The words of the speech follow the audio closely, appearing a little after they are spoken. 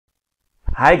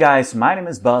Hi guys, my name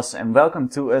is Bas and welcome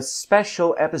to a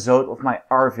special episode of my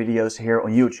R videos here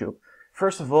on YouTube.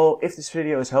 First of all, if this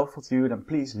video is helpful to you, then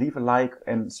please leave a like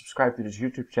and subscribe to this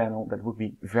YouTube channel. That would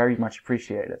be very much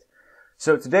appreciated.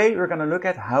 So today we're going to look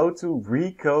at how to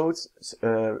recode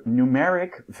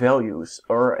numeric values,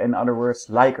 or in other words,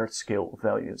 Likert scale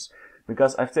values.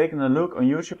 Because I've taken a look on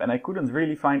YouTube and I couldn't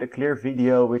really find a clear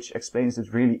video which explains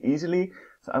it really easily.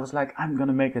 So I was like, I'm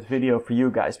gonna make that video for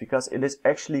you guys because it is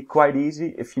actually quite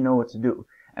easy if you know what to do.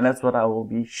 And that's what I will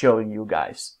be showing you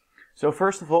guys. So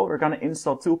first of all, we're gonna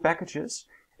install two packages.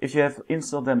 If you have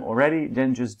installed them already,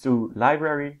 then just do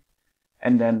library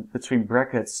and then between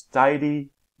brackets tidy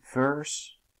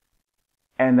verse.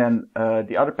 And then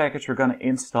the other package we're gonna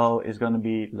install is gonna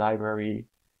be library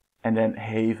and then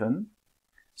haven.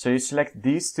 So you select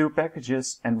these two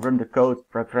packages and run the code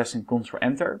by pressing Ctrl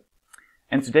Enter.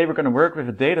 And today we're going to work with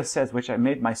a data set which I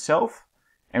made myself.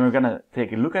 And we're going to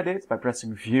take a look at it by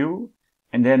pressing View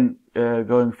and then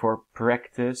going for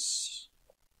Practice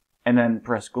and then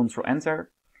press Ctrl Enter.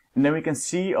 And then we can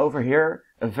see over here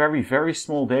a very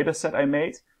small data set I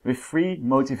made with three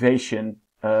motivation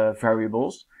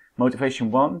variables. Motivation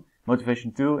 1,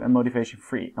 Motivation 2 and Motivation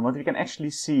 3. And what we can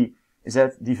actually see is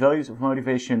that the values of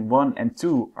motivation 1 and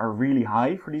 2 are really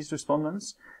high for these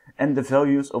respondents, and the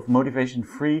values of motivation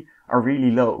 3 are really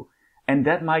low. And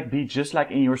that might be just like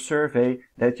in your survey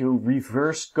that you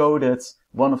reverse coded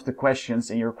one of the questions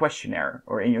in your questionnaire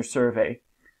or in your survey.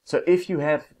 So if you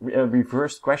have a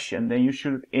reversed question, then you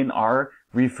should in R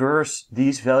reverse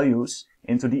these values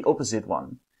into the opposite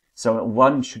one. So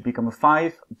 1 should become a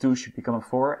 5, 2 should become a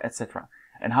 4, etc.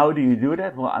 And how do you do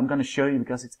that? Well, I'm going to show you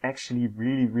because it's actually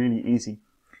really easy.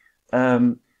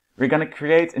 We're going to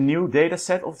create a new data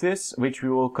set of this, which we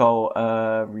will call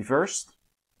reversed.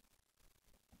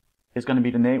 It's going to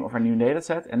be the name of our new data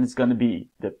set, and it's going to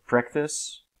be the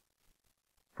practice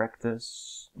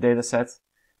data set.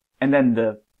 And then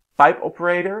the pipe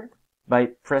operator by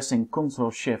pressing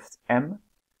Ctrl-Shift-M.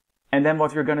 And then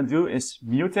what we're going to do is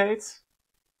mutate,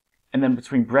 and then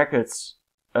between brackets,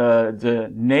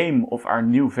 the name of our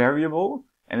new variable,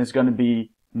 and it's going to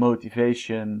be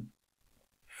motivation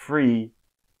 3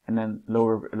 and then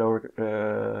lower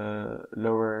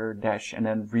dash and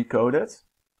then recode it.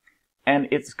 And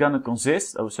it's going to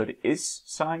consist, so the is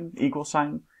sign, equal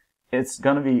sign, it's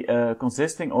going to be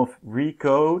consisting of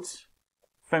recode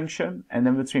function and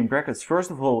then between brackets, first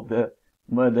of all, the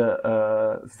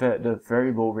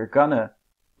variable we're going to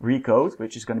recode,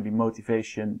 which is going to be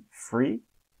motivation 3.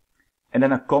 And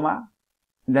then a comma,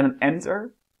 and then an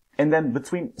enter, and then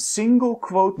between single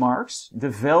quote marks, the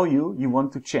value you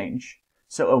want to change.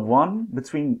 So a 1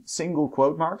 between single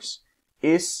quote marks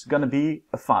is gonna be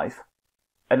a 5,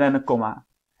 and then a comma,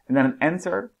 and then an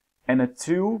enter, and a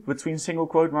 2 between single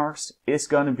quote marks is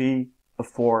gonna be a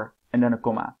 4, and then a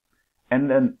comma. And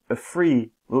then a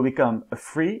 3 will become a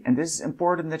 3, and this is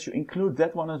important that you include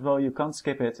that one as well, you can't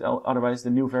skip it, otherwise the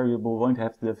new variable won't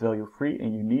have the value 3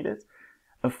 and you need it.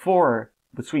 A 4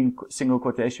 between single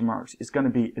quotation marks is going to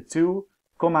be a 2,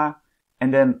 comma,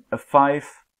 and then a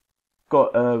 5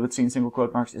 between single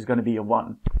quote marks is going to be a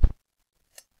 1.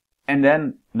 And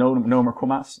then, no more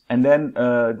commas. And then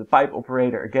the pipe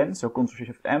operator again, so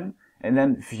Ctrl-Shift-M, and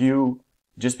then view,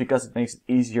 just because it makes it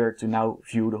easier to now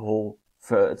view the whole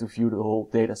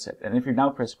data set. And if you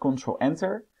now press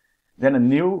Ctrl-Enter, then a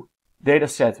new data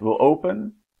set will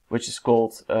open, which was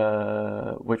called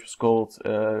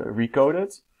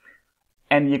Recoded.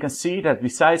 And you can see that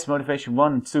besides motivation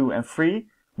 1, 2, and 3,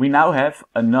 we now have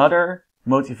another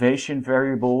motivation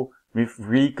variable with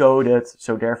recoded,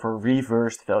 so therefore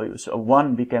reversed values. So a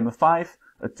 1 became a 5,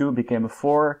 a 2 became a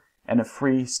 4, and a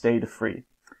 3 stayed a 3.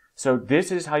 So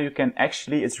this is how you can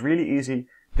actually, it's really easy,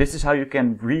 this is how you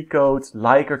can recode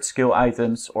Likert scale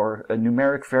items or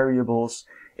numeric variables.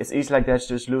 It's easy like that,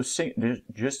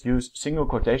 just use single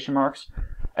quotation marks.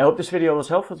 I hope this video was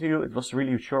helpful to you. It was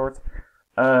really short,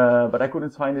 but I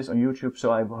couldn't find this on YouTube,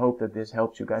 so I hope that this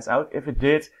helped you guys out. If it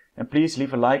did, then please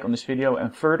leave a like on this video,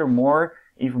 and furthermore,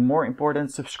 even more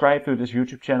important, subscribe to this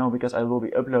YouTube channel because I will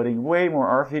be uploading way more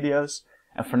R videos.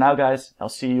 And for now guys, I'll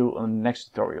see you on the next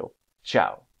tutorial.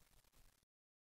 Ciao!